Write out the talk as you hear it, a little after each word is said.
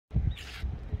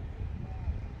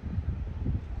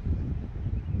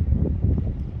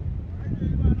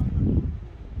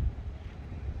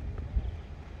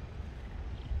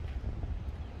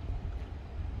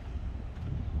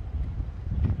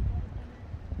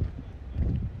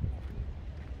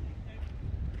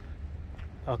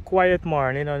A quiet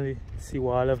morning on the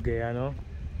seawall of Guyana,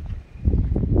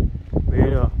 where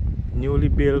the newly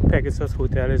built Pegasus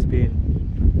Hotel is being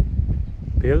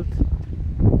built,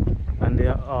 and they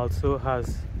also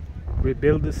has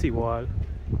rebuilt the seawall.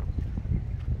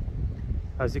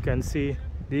 As you can see,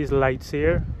 these lights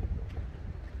here,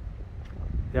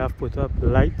 they have put up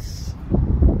lights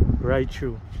right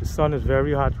through. The sun is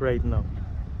very hot right now,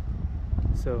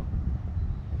 so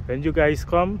when you guys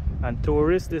come and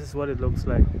tourists, this is what it looks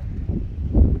like.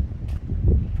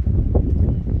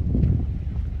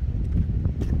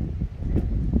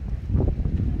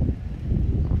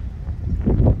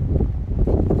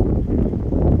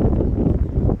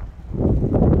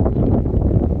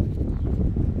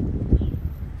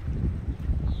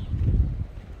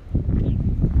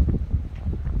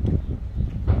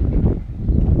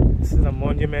 This is a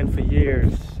monument for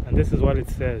years, and this is what it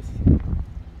says.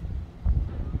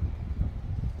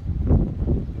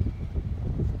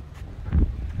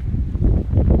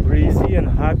 Breezy and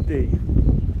hot day,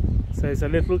 so it's a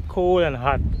little cold and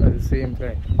hot at the same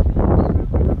time.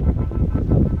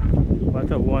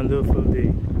 What a wonderful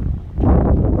day,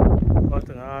 what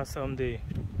an awesome day.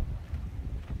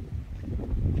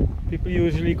 People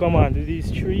usually come under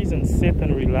these trees and sit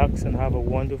and relax and have a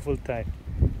wonderful time,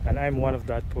 and I'm one of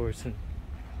that person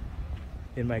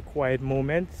in my quiet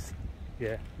moments.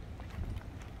 Yeah,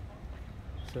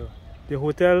 so the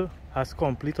hotel has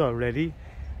complete already,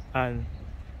 and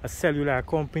a cellular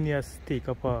company has taken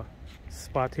up a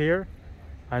spot here,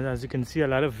 and as you can see, a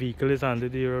lot of vehicles is under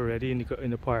there already in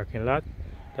the parking lot.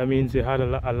 That means they had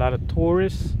a lot of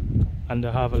tourists, and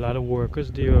they have a lot of workers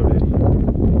there already.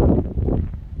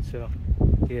 So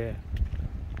yeah,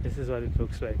 this is what it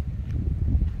looks like.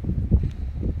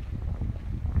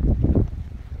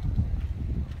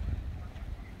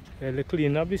 They'll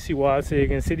clean up the seawall, so you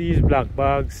can see these black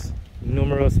bags in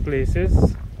numerous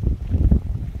places.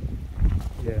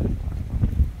 Yeah,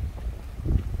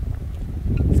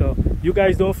 so you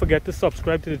guys don't forget to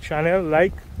subscribe to the channel,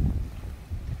 like,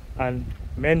 and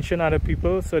mention other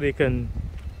people so they can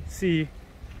see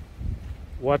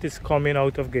what is coming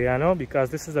out of Guyana,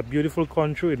 because this is a beautiful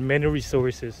country with many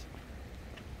resources,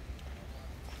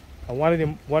 and one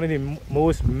of the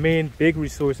most main big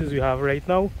resources we have right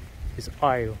now is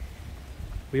oil.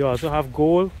 We also have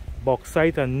gold,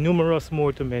 bauxite, and numerous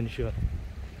more to mention.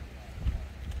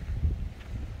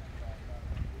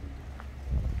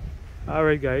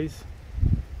 Alright guys,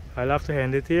 I'll have to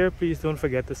end it here. Please don't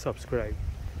forget to subscribe.